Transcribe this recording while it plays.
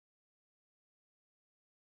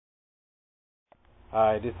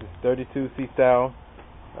Alright, this is 32C style.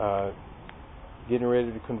 Getting ready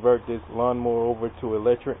to convert this lawnmower over to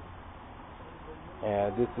electric.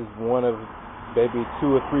 And this is one of maybe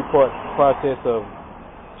 2 or 3 part process of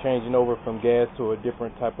changing over from gas to a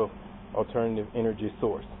different type of alternative energy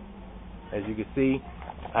source. As you can see,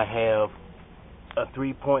 I have a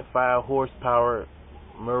 3.5 horsepower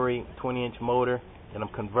Murray 20-inch motor, and I'm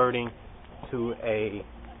converting to a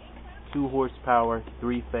 2 horsepower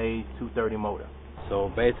 3-phase 230 motor.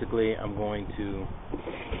 So basically I'm going to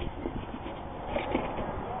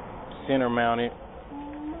center mount it,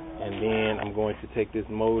 and then I'm going to take this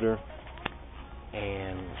motor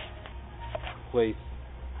and place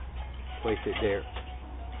it there,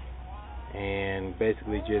 and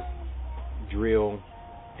basically just drill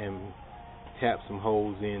and tap some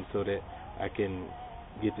holes in so that I can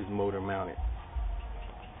get this motor mounted.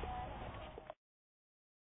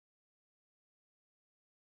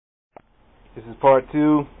 This is part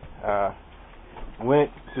 2.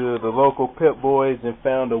 Went to the local Pep Boys and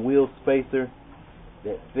found a wheel spacer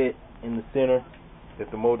that fit in the center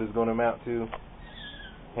that the motor is going to mount to.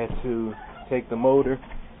 Had to take the motor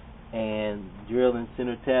and drill and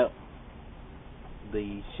center tap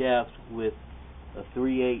the shaft with a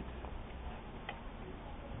 3/8.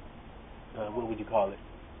 What would you call it?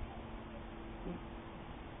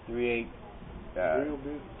 3/8 drill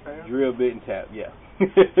bit and tap. Drill bit and tap. Yeah.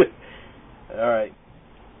 All right.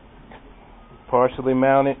 Partially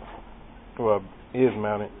mounted. Well, is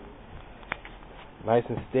mounted. Nice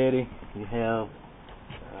and steady. You have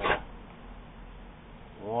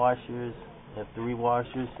washers. You have 3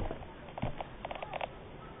 washers.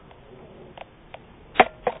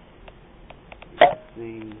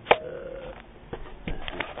 The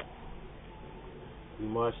 3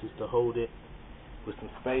 washers to hold it with some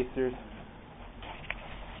spacers.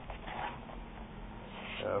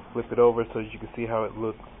 Flip it over so you can see how it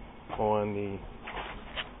looks on the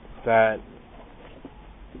side.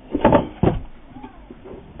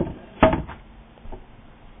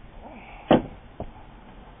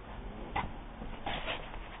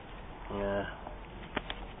 Yeah,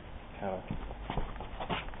 kind of.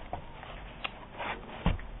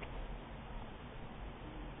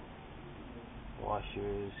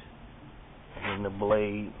 Washers and the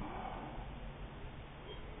blade.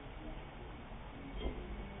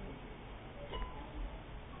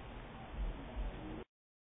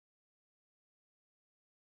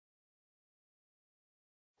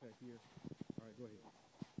 Here. All right, go ahead.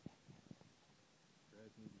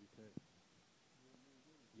 Threads need to be cut.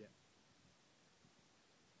 Yeah.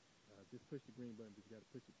 Just push the green button, but you got to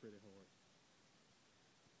push it pretty hard.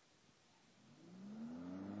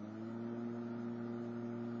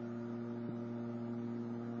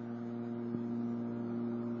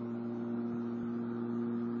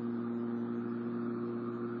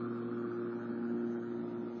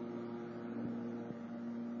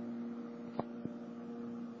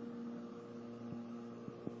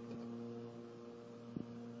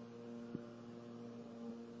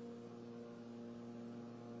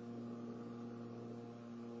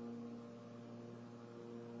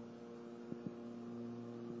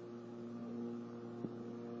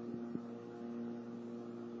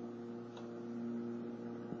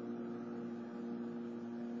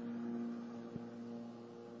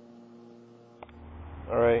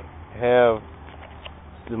 Alright, have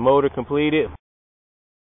the motor completed.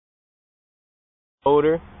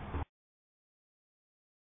 Motor.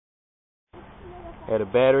 Had a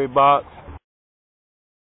battery box.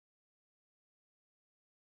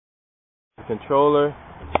 Controller.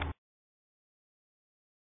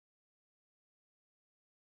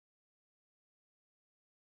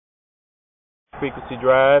 Frequency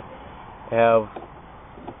drive. Have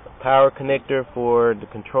a power connector for the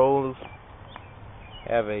controls.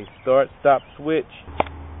 Have a start-stop switch.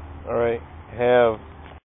 Alright, have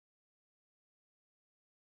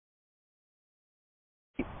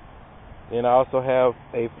then I also have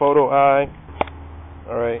a photo eye.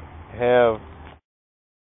 Alright, have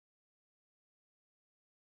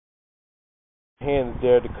hands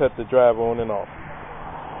there to cut the drive on and off.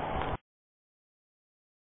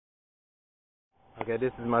 Okay,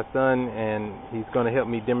 this is my son, and he's going to help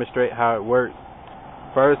me demonstrate how it works.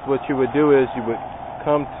 First, what you would do is you would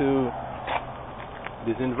come to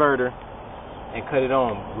this inverter and cut it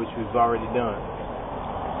on, which we've already done.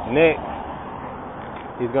 Next,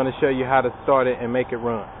 he's going to show you how to start it and make it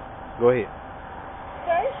run. Go ahead.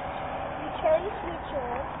 First, you turn the switch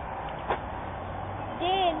on,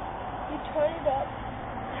 then you turn it up,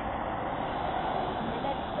 and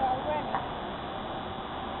let it start running.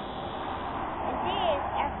 And then,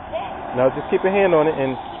 after that... Now, just keep your hand on it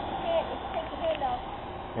and... Take your hand off.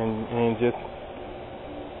 and just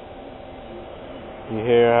you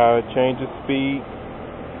hear how it changes speed.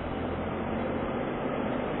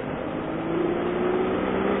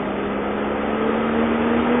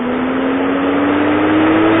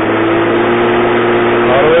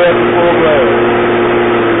 All the way up to full blast.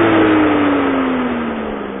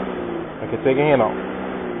 I can take a hand off,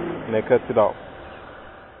 and that cuts it off.